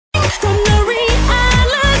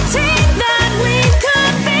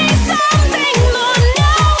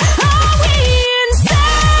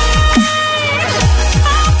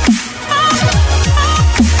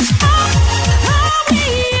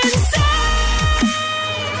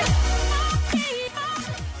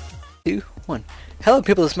Hello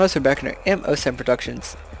people, it's Moser back in our M07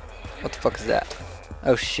 Productions. What the fuck is that?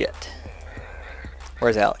 Oh shit.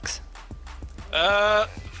 Where's Alex? Don't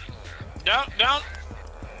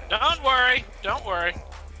worry. Don't worry.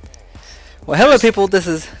 Well, hello people, this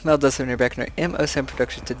is Meldosa here back in our M07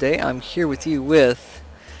 Productions. Today I'm here with you with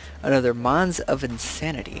another Mines of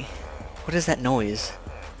Insanity. What is that noise?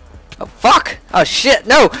 Oh fuck! Oh shit,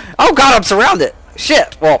 no! Oh god, I'm surrounded!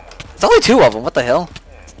 Shit! Well, it's only two of them, what the hell?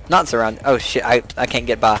 Not surrounded. Oh shit, I can't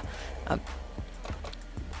get by. I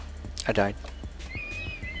died.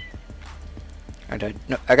 I died.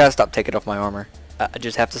 No, I gotta stop taking off my armor. I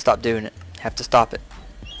just have to stop doing it. Have to stop it.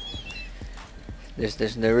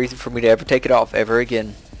 There's no reason for me to ever take it off ever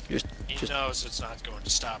again. He knows it's not going to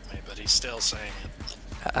stop me, but he's still saying it.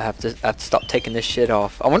 I have to stop taking this shit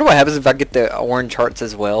off. I wonder what happens if I get the orange hearts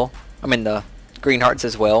as well. I mean the green hearts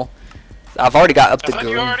as well. I've already got up to green.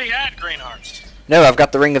 You already had green hearts. No, I've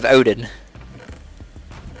got the Ring of Odin,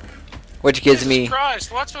 which gives me. Jesus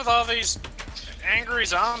Christ, what's with all these angry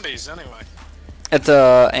zombies anyway? It's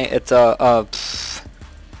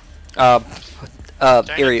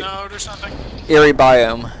eerie node or something? Eerie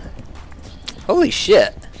biome. Holy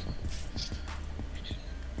shit.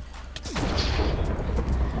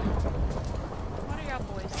 What are y'all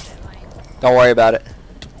boys doing? Don't worry about it.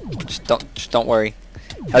 Just don't worry.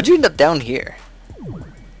 How'd you end up down here?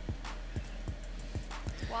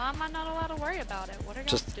 Why am I not allowed to worry about it? What are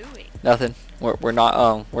y'all doing? Nothing. We're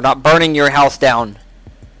not burning your house down.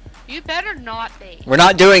 You better not be. We're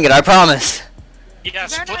not doing it, I promise.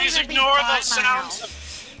 Yes, please ignore those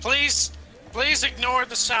sounds. Please ignore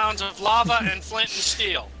the sounds of lava and flint and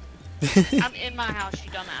steel. I'm in my house,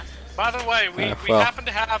 you dumbasses. By the way, we happen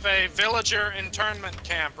to have a villager internment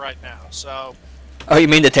camp right now, so. Oh, you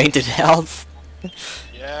mean the tainted house?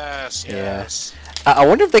 Yes, Yeah. yes. I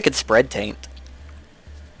wonder if they could spread taint.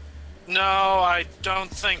 No, I don't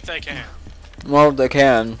think they can. Well, they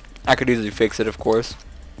can. I could easily fix it, of course.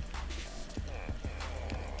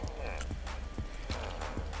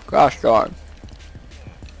 Gosh darn.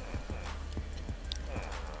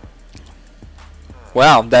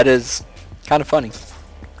 Wow, that is kind of funny.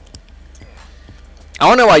 I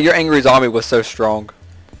don't know why your angry zombie was so strong.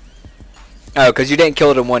 Oh, because you didn't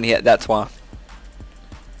kill it in one hit, that's why.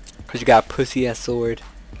 Because you got a pussy ass sword.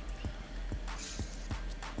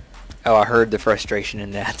 Oh, I heard the frustration in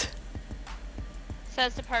that.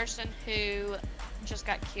 Says the person who just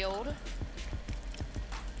got killed.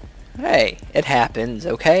 Hey, it happens,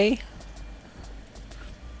 okay?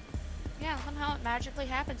 Yeah, somehow it magically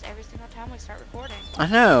happens every single time we start recording. I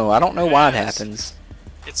know, I don't know why it happens.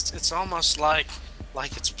 It's almost like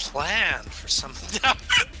it's planned for something.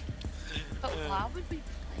 But why would we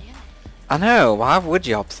plan it? I know, why would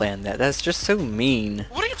y'all plan that? That's just so mean.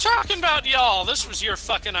 What are you talking about, y'all? This was your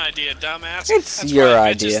fucking idea, dumbass. It's That's your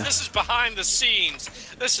right, idea. Bitches. This is behind the scenes.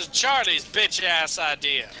 This is Charlie's bitch-ass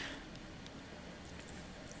idea.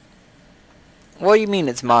 What do you mean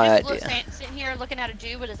it's my I'm just idea? sitting here looking at a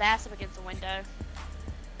dude with his ass up against the window.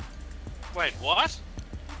 Wait, what?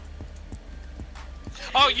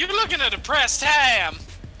 Oh, you're looking at a pressed ham.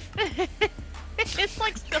 It's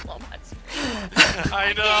like still on my screen.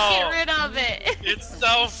 I know. Can't get rid of it. It's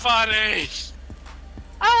so funny.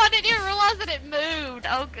 Oh, I didn't even realize that it moved.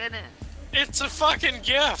 Oh goodness. It's a fucking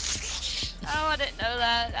gift. Oh, I didn't know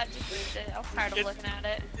that. I just moved it. I was tired of looking at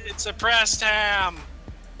it. It's a pressed ham.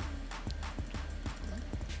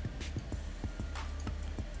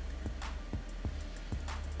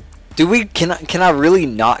 Can I really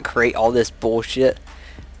not create all this bullshit?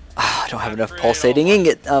 I don't have enough pulsating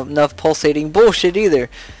ingot, enough pulsating bullshit either.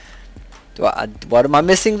 What am I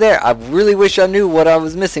missing there? I really wish I knew what I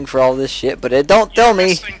was missing for all this shit, but it don't tell me.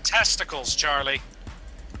 Missing testicles, Charlie.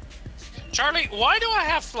 Charlie, why do I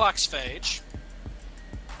have flux phage?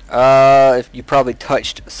 If you probably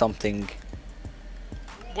touched something.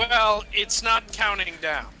 Well, it's not counting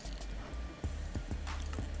down.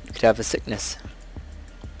 You could have a sickness.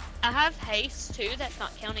 I have haste too. That's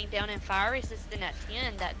not counting down, in fire resistant at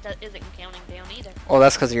 10. That isn't counting down either. Oh,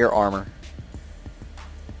 that's because of your armor.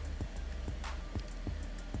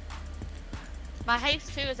 My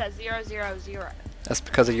haste 2 is at 0, 0, 0. That's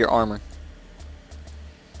because of your armor.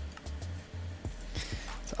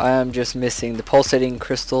 So I am just missing the pulsating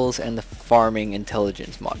crystals and the farming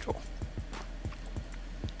intelligence module.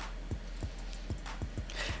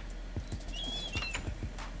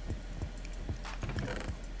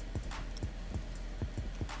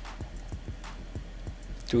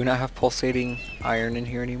 Do we not have pulsating iron in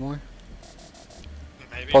here anymore?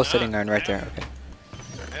 Maybe Pulsating not. iron right there, okay.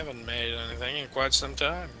 I haven't made anything in quite some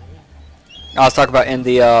time. I was talking about in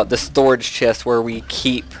the storage chest where we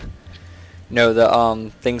keep No,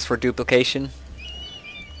 the things for duplication.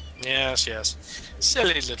 Yes, yes.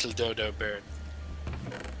 Silly little dodo bird.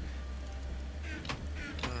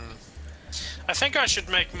 I think I should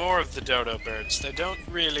make more of the dodo birds. They don't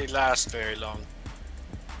really last very long.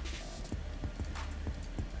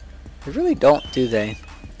 They really don't, do they?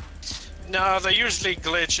 No, they usually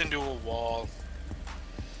glitch into a wall.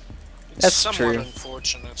 It's That's somewhat true.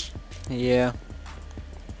 unfortunate. Yeah.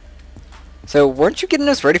 So, weren't you getting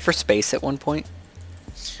us ready for space at one point?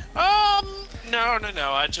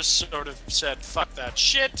 No. I just sort of said, fuck that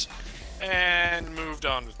shit, and moved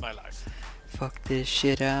on with my life. Fuck this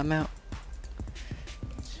shit, I'm out.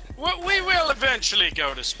 Well, we will eventually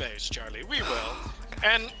go to space, Charlie. We will.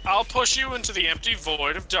 And I'll push you into the empty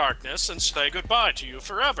void of darkness and say goodbye to you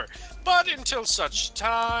forever. But until such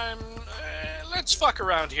time, let's fuck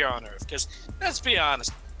around here on Earth. Because, let's be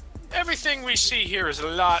honest, everything we see here is a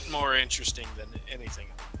lot more interesting than anything.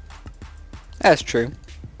 That's true.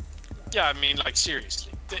 Yeah, I mean, like,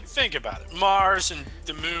 seriously. Think about it. Mars and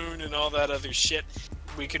the moon and all that other shit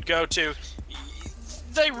we could go to,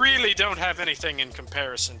 they really don't have anything in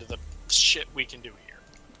comparison to the shit we can do here.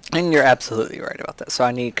 And you're absolutely right about that. So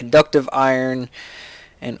I need conductive iron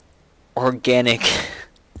and organic.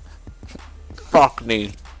 Fuck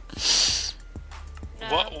me.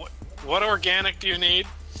 No. What organic do you need?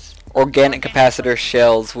 Organic capacitor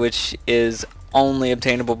shells, which is only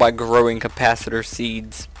obtainable by growing capacitor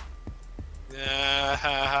seeds.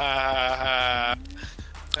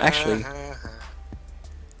 Actually,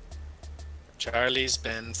 Charlie's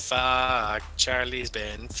been fucked. Charlie's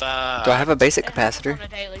been fucked. do I have a basic It happens capacitor? on a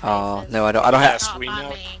daily Oh, basis. no, I don't have. Yes, Not we by know.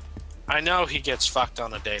 me. I know he gets fucked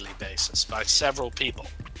on a daily basis by several people.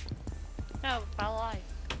 No, by life.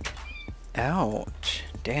 Ouch.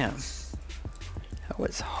 Damn. That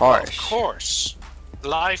was Well, harsh. of course.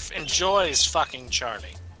 Life enjoys fucking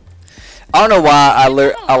Charlie. I don't know why I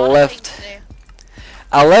There's a lot of left. things there.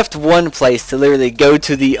 I left one place to literally go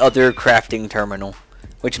to the other crafting terminal,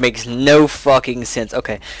 which makes no fucking sense.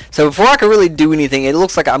 Okay, so before I can really do anything, it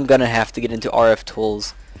looks like I'm gonna have to get into RF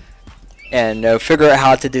tools and figure out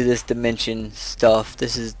how to do this dimension stuff.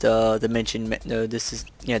 This is the dimension. No, this is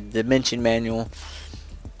dimension manual.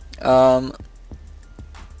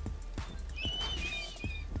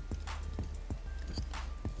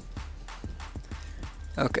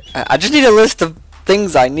 Okay, I just need a list of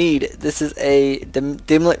things I need. This is a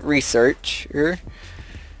dimlet researcher.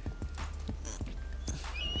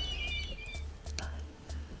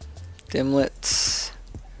 Dimlet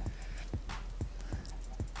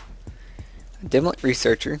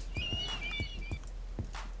researcher.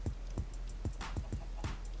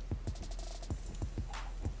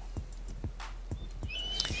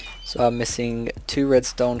 So I'm missing 2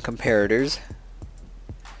 redstone comparators.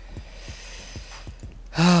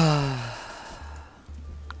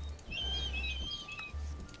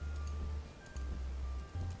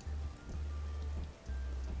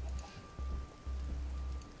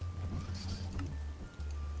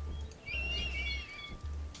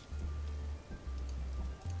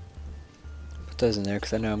 Put those in there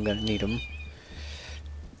because I know I'm gonna need them.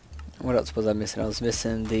 What else was I missing? I was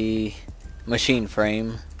missing the machine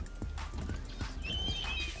frame.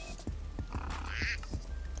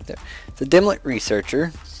 There. The dimlet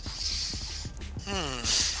researcher.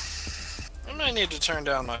 I might need to turn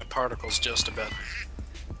down my particles just a bit.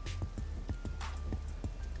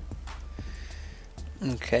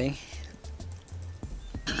 Okay.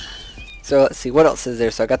 So let's see, what else is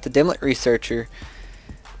there? So I got the dimlet researcher,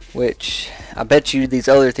 which I bet you these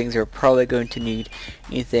other things are probably going to need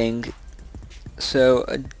anything. So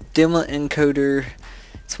a dimlet encoder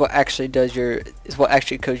is what actually does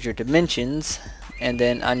codes your dimensions, and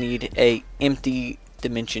then I need a empty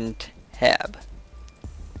dimension tab.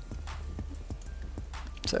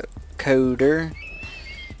 So coder,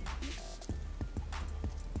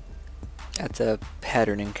 that's a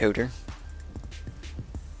pattern encoder.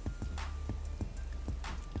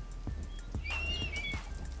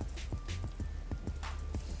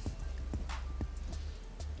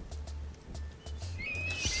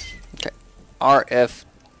 Okay, RF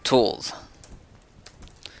tools.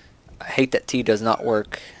 I hate that T does not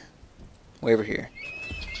work. Way over here.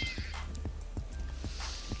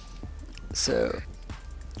 So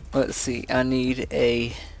let's see, I need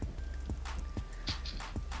a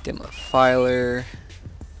dimlet filer.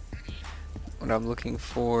 What I'm looking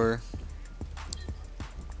for,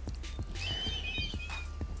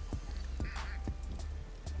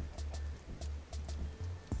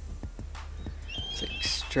 it's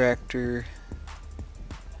extractor.